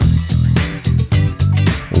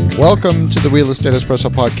Welcome to the Real Estate Espresso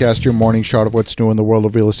Podcast, your morning shot of what's new in the world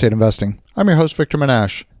of real estate investing. I'm your host, Victor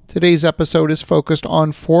Menashe. Today's episode is focused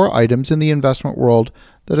on 4 items in the investment world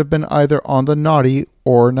that have been either on the naughty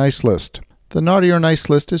or nice list. The naughty or nice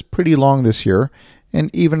list is pretty long this year,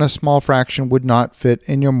 and even a small fraction would not fit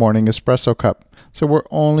in your morning espresso cup. So we're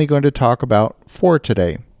only going to talk about 4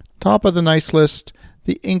 today. Top of the nice list,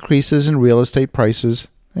 the increases in real estate prices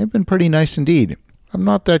have been pretty nice indeed. I'm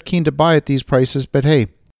not that keen to buy at these prices, but hey,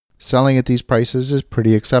 selling at these prices is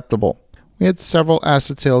pretty acceptable. We had several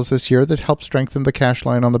asset sales this year that helped strengthen the cash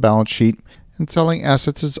line on the balance sheet, and selling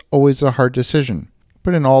assets is always a hard decision.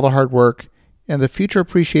 Put in all the hard work, and the future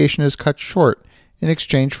appreciation is cut short in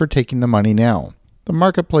exchange for taking the money now. The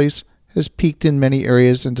marketplace has peaked in many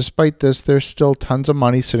areas, and despite this, there's still tons of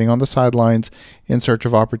money sitting on the sidelines in search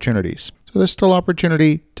of opportunities. So there's still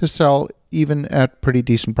opportunity to sell even at pretty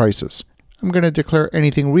decent prices. I'm going to declare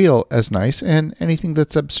anything real as nice and anything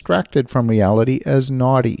that's abstracted from reality as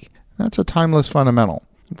naughty. That's a timeless fundamental,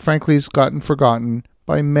 and frankly has gotten forgotten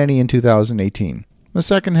by many in 2018. The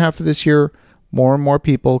second half of this year, more and more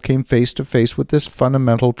people came face to face with this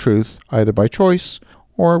fundamental truth, either by choice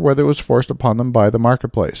or whether it was forced upon them by the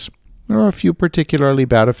marketplace. There are a few particularly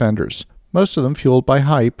bad offenders, most of them fueled by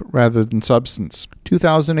hype rather than substance.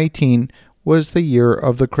 2018 was the year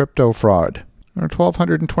of the crypto fraud. There are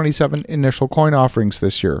 1,227 initial coin offerings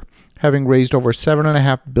this year, having raised over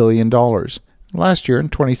 $7.5 billion. Last year, in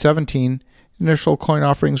 2017, initial coin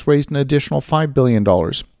offerings raised an additional $5 billion,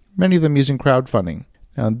 many of them using crowdfunding.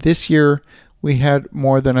 Now, this year, we had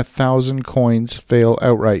more than 1,000 coins fail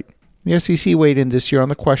outright. The SEC weighed in this year on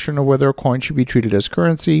the question of whether a coin should be treated as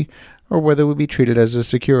currency or whether it would be treated as a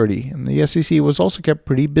security, and the SEC was also kept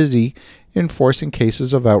pretty busy enforcing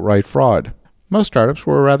cases of outright fraud. Most startups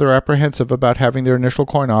were rather apprehensive about having their initial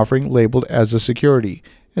coin offering labeled as a security,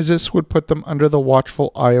 as this would put them under the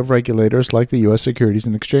watchful eye of regulators like the U.S. Securities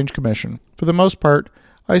and Exchange Commission. For the most part,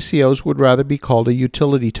 ICOs would rather be called a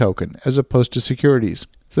utility token as opposed to securities.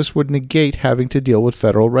 This would negate having to deal with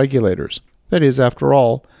federal regulators. That is, after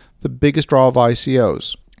all, the biggest draw of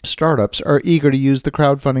ICOs. Startups are eager to use the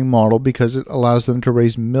crowdfunding model because it allows them to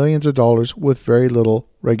raise millions of dollars with very little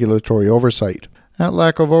regulatory oversight. That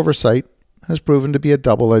lack of oversight has proven to be a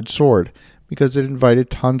double-edged sword because it invited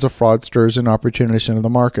tons of fraudsters and opportunists into the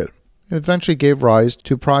market. It eventually gave rise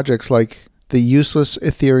to projects like the Useless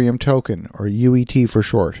Ethereum Token, or UET for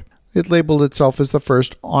short. It labeled itself as the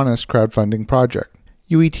first honest crowdfunding project.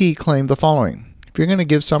 UET claimed the following: if you're going to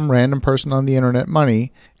give some random person on the internet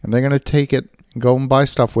money and they're going to take it and go and buy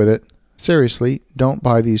stuff with it, seriously, don't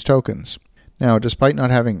buy these tokens. Now, despite not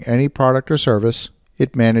having any product or service,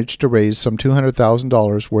 it managed to raise some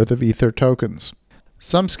 $200,000 worth of Ether tokens.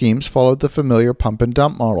 Some schemes followed the familiar pump and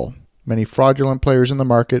dump model. Many fraudulent players in the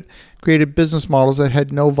market created business models that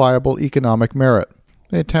had no viable economic merit.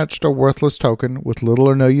 They attached a worthless token with little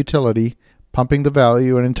or no utility, pumping the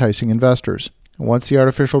value and enticing investors. And once the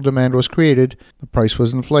artificial demand was created, the price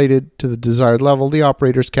was inflated to the desired level, the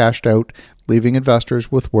operators cashed out, leaving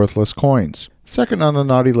investors with worthless coins. Second on the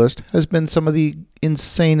naughty list has been some of the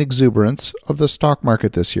insane exuberance of the stock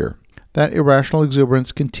market this year. That irrational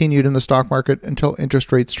exuberance continued in the stock market until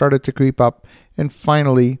interest rates started to creep up, and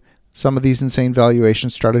finally, some of these insane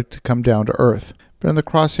valuations started to come down to earth. But in the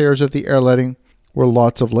crosshairs of the airletting were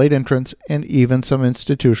lots of late entrants and even some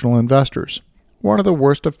institutional investors. One of the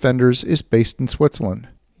worst offenders is based in Switzerland.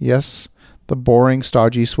 Yes, the boring,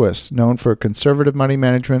 stodgy Swiss, known for conservative money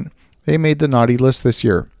management, they made the naughty list this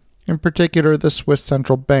year. In particular, the Swiss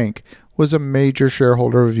Central Bank was a major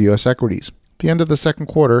shareholder of U.S. equities. At the end of the second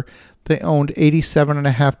quarter, they owned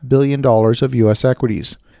 $87.5 billion of U.S.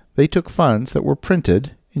 equities. They took funds that were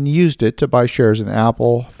printed and used it to buy shares in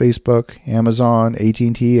Apple, Facebook, Amazon,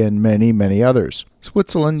 AT&T, and many, many others.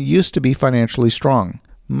 Switzerland used to be financially strong.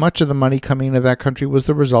 Much of the money coming into that country was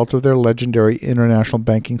the result of their legendary international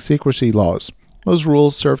banking secrecy laws. Those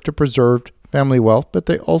rules served to preserve family wealth, but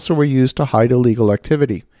they also were used to hide illegal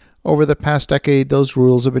activity. Over the past decade, those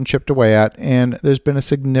rules have been chipped away at, and there's been a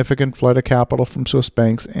significant flood of capital from Swiss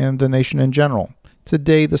banks and the nation in general.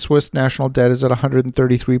 Today, the Swiss national debt is at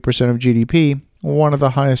 133% of GDP, one of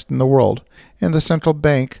the highest in the world, and the central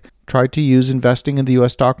bank tried to use investing in the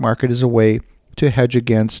U.S. stock market as a way to hedge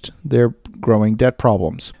against their growing debt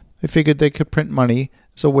problems. They figured they could print money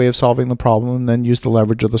as a way of solving the problem and then use the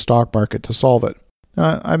leverage of the stock market to solve it.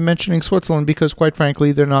 I'm mentioning Switzerland because, quite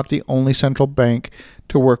frankly, they're not the only central bank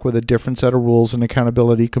to work with a different set of rules and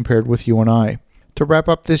accountability compared with you and I. To wrap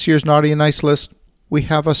up this year's naughty and nice list, we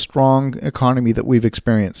have a strong economy that we've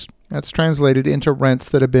experienced. That's translated into rents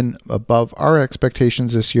that have been above our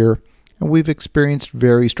expectations this year and we've experienced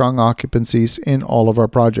very strong occupancies in all of our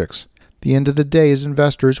projects. At the end of the day, as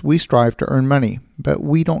investors, we strive to earn money, but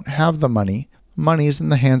we don't have the money. Money is in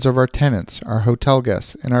the hands of our tenants, our hotel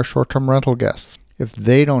guests, and our short-term rental guests. If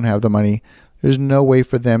they don't have the money, there's no way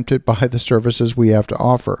for them to buy the services we have to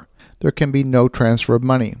offer. There can be no transfer of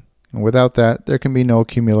money, and without that, there can be no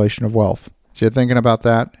accumulation of wealth. So you're thinking about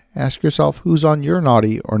that, ask yourself who's on your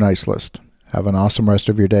naughty or nice list. Have an awesome rest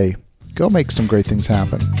of your day. Go make some great things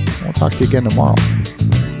happen. We'll talk to you again tomorrow.